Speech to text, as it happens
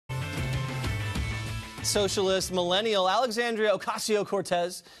Socialist millennial Alexandria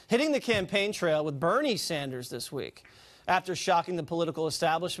Ocasio-Cortez hitting the campaign trail with Bernie Sanders this week after shocking the political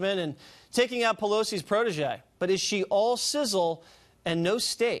establishment and taking out Pelosi's protege. But is she all sizzle and no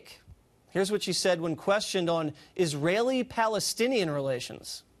steak? Here's what she said when questioned on Israeli-Palestinian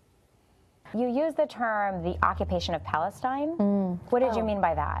relations. You use the term the occupation of Palestine. What did you mean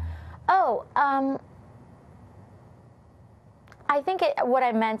by that? I think what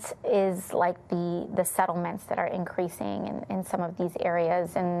I meant is like the settlements that are increasing in some of these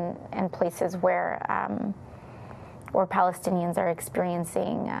areas and places where Palestinians are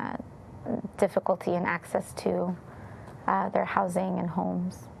experiencing difficulty in access to their housing and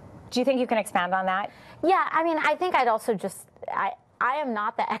homes. Do you think you can expand on that? Yeah, I mean, I think I'd also I am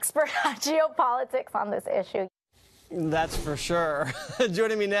not the expert on geopolitics on this issue. That's for sure.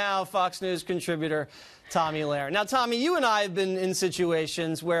 Joining me now, Fox News contributor Tomi Lahren. Now, Tomi, you and I have been in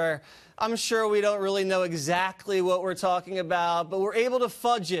situations where I'm sure we don't really know exactly what we're talking about, but we're able to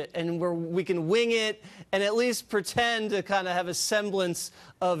fudge it and we can wing it and at least pretend to kind of have a semblance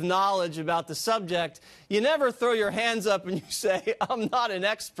of knowledge about the subject. You never throw your hands up and you say, I'm not an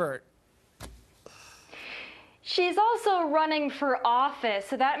expert. She's also running for office,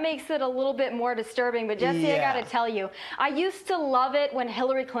 so that makes it a little bit more disturbing. But Jesse, I gotta tell you, I used to love it when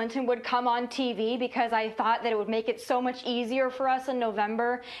Hillary Clinton would come on TV because I thought that it would make it so much easier for us in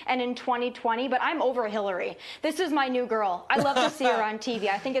November and in 2020, but I'm over Hillary. This is my new girl. I love to see her on TV.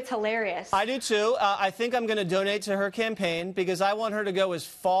 I think it's hilarious. I do too. I think I'm gonna donate to her campaign because I want her to go as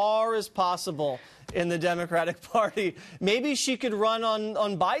far as possible in the Democratic Party. Maybe she could run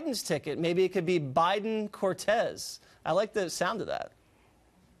on Biden's ticket. Maybe it could be Biden-Cortez. I like the sound of that.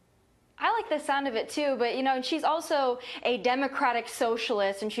 I like the sound of it too, but you know, she's also a Democratic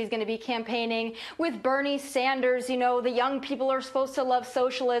socialist and she's going to be campaigning with Bernie Sanders. You know, the young people are supposed to love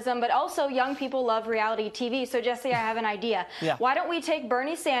socialism, but also young people love reality TV. So Jesse, I have an idea. Why don't we take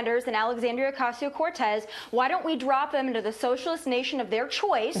Bernie Sanders and Alexandria Ocasio-Cortez, why don't we drop them into the socialist nation of their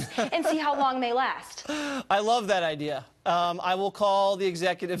choice and see how long they last? I love that idea. I will call the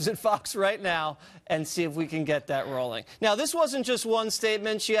executives at Fox right now and see if we can get that rolling. Now, this wasn't just one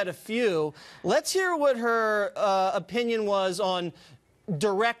statement. She had a few. Let's hear what her opinion was on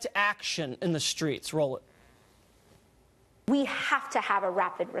direct action in the streets. Roll it. We have to have a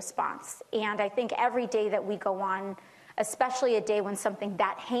rapid response. And I think every day that we go on, especially a day when something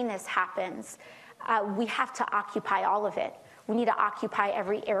that heinous happens, we have to occupy all of it. We need to occupy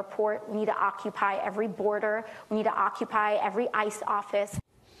every airport. We need to occupy every border. We need to occupy every ICE office.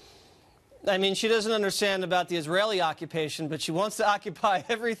 I mean, she doesn't understand about the Israeli occupation, but she wants to occupy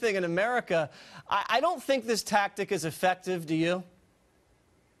everything in America. I don't think this tactic is effective, do you?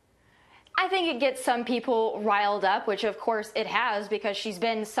 I think it gets some people riled up, which of course it has because she's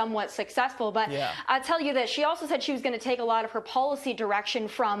been somewhat successful. But I'll tell you that she also said she was going to take a lot of her policy direction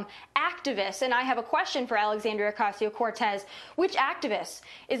from activists. And I have a question for Alexandria Ocasio-Cortez. Which activists?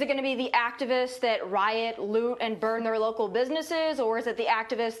 Is it going to be the activists that riot, loot, and burn their local businesses? Or is it the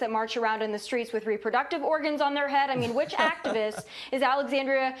activists that march around in the streets with reproductive organs on their head? I mean, which activists is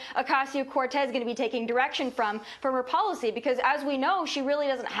Alexandria Ocasio-Cortez going to be taking direction from her policy? Because as we know, she really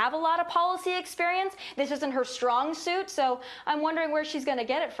doesn't have a lot of policy experience. This isn't her strong suit, so I'm wondering where she's going to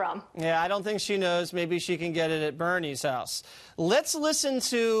get it from. Yeah, I don't think she knows. Maybe she can get it at Bernie's house. Let's listen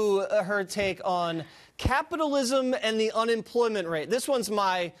to her take on capitalism and the unemployment rate. This one's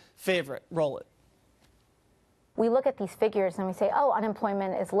my favorite. Roll it. We look at these figures and we say, oh,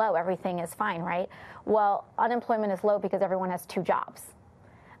 unemployment is low, everything is fine, right? Well, unemployment is low because everyone has 2 jobs.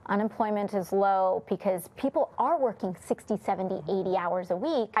 Unemployment is low because people are working 60, 70, 80 hours a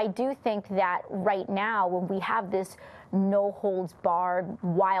week. I do think that right now, when we have this no-holds-barred,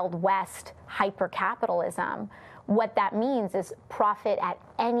 Wild West hyper-capitalism, what that means is profit at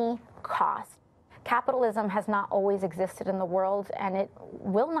any cost. Capitalism has not always existed in the world, and it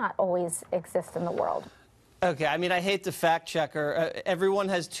will not always exist in the world. Okay, I mean, I hate to fact check her. Everyone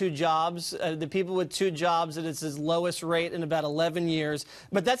has 2 jobs. The people with 2 jobs, and it's its lowest rate in about 11 years.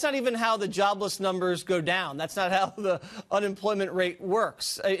 But that's not even how the jobless numbers go down. That's not how the unemployment rate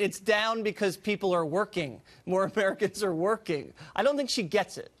works. It's down because people are working. More Americans are working. I don't think she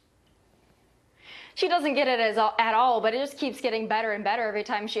gets it. She doesn't get it at all, but it just keeps getting better and better every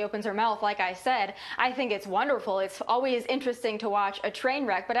time she opens her mouth. Like I said, I think it's wonderful. It's always interesting to watch a train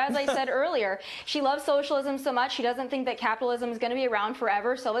wreck. But as I said earlier, she loves socialism so much, she doesn't think that capitalism is going to be around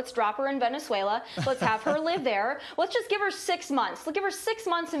forever. So let's drop her in Venezuela. Let's have her live there. Let's just give her 6 months. Let's give her 6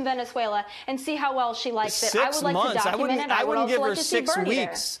 months in Venezuela and see how well she likes it. I would like to document it. I wouldn't give her like 6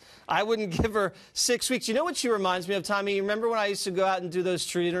 weeks. I wouldn't give her 6 weeks. You know what she reminds me of, Tommy? You remember when I used to go out and do those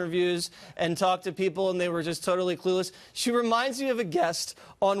street interviews and talk to people and they were just totally clueless? She reminds me of a guest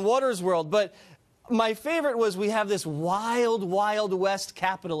on Water's World. But my favorite was, we have this wild, wild west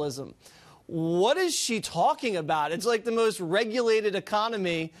capitalism. What is she talking about? It's like the most regulated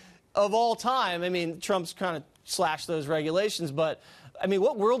economy of all time. I mean, Trump's kind of slashed those regulations, but I mean,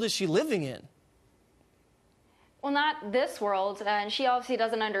 what world is she living in? Well, not this world, and she obviously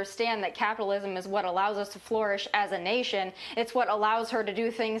doesn't understand that capitalism is what allows us to flourish as a nation. It's what allows her to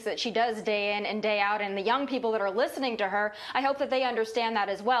do things that she does day in and day out, and the young people that are listening to her, I hope that they understand that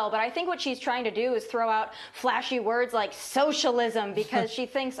as well. But I think what she's trying to do is throw out flashy words like socialism, because she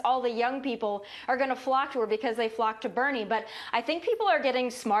thinks all the young people are going to flock to her because they flock to Bernie. But I think people are getting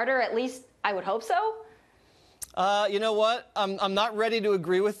smarter, at least I would hope so. You know what? I'm not ready to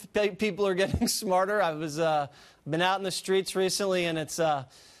agree with people are getting smarter. I was been out in the streets recently, and it's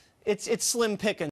slim pickings.